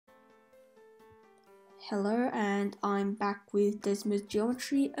Hello, and I'm back with Desmos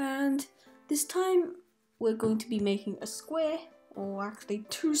Geometry, and this time we're going to be making a square, or actually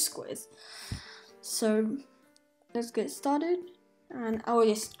two squares. So let's get started. And oh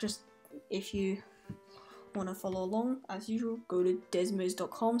yes, just if you want to follow along, as usual, go to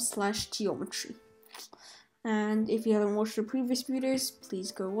desmos.com/geometry. And if you haven't watched the previous videos,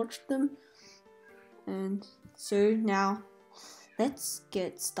 please go watch them. And so now let's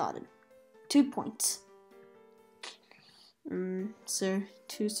get started. 2 points. So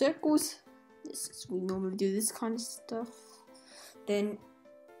 2 circles. We normally do this kind of stuff. Then,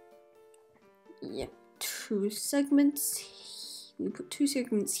 2 segments. We put 2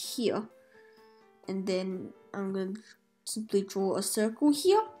 segments here, and then I'm gonna simply draw a circle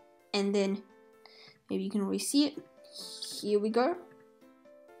here, and then maybe you can already see it. Here we go.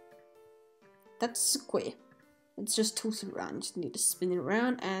 That's a square. It's just tilted around. You just need to spin it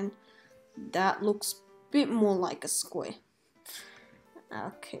around, and that looks a bit more like a square.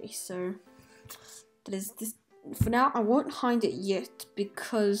 Okay, so that is this. For now, I won't hide it yet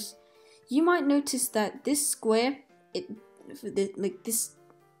because you might notice that this square, the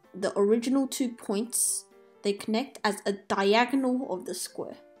original 2 points, they connect as a diagonal of the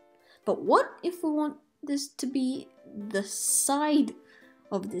square. But what if we want this to be the side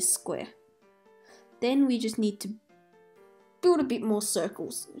of this square? Then we just need to build a bit more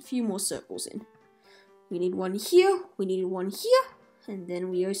circles, a few more circles in. We need one here, we need one here, and then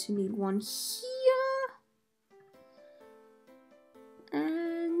we also need one here.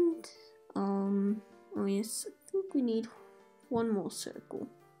 And, oh yes, I think we need one more circle.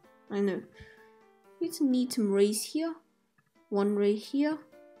 I know. We just need some rays here, one ray here,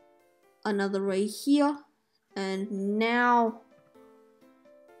 another ray here, and now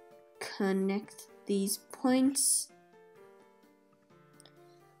connect these points.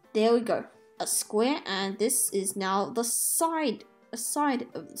 There we go. A square, and this is now the side, a side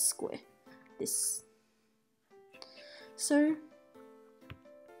of the square. This. So,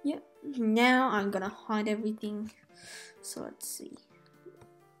 yep. Now I'm gonna hide everything. So let's see.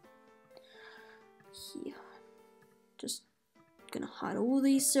 Here. Just gonna hide all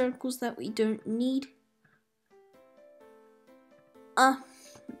these circles that we don't need.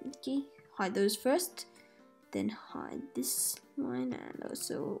 Okay. Hide those first. Then hide this line and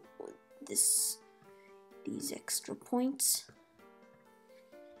also these extra points,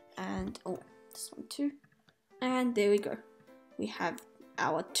 and this one too, and there we go. We have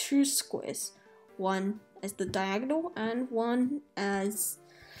our 2 squares, one as the diagonal and one as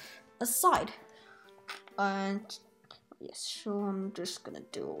a side. And yes, sure, I'm just gonna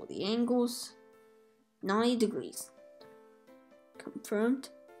do all the angles. 90 degrees confirmed.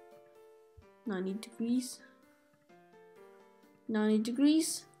 90 degrees, 90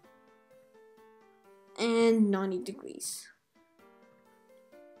 degrees, and 90 degrees.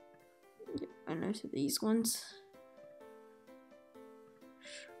 Yep, I noted these ones.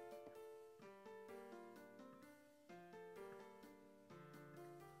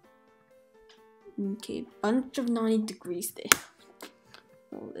 Okay, bunch of 90 degrees there.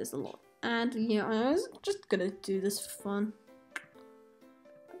 Oh, there's a lot. And yeah, I was just gonna do this for fun.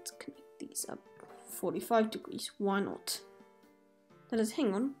 Let's connect these up. 45 degrees, why not? That is,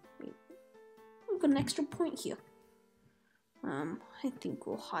 hang on. I've got an extra point here. I think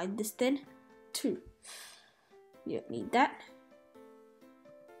we'll hide this then. 2. We don't need that.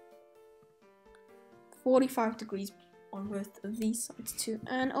 45 degrees on both of these sides too.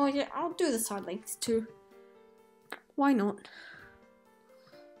 And oh yeah, I'll do the side lengths too. Why not?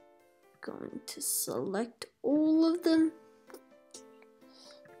 Going to select all of them.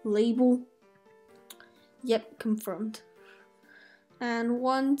 Label. Yep, confirmed. And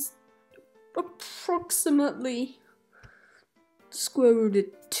one's approximately square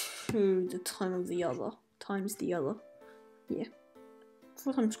rooted to the time of the other times the other. Yeah,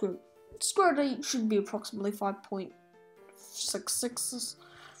 4 times square root should be approximately 5.66.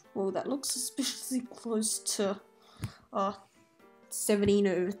 Well, that looks suspiciously close to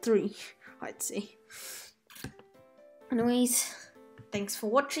 17/3, I'd say. Anyways, thanks for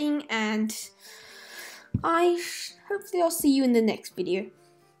watching, and hopefully I'll see you in the next video.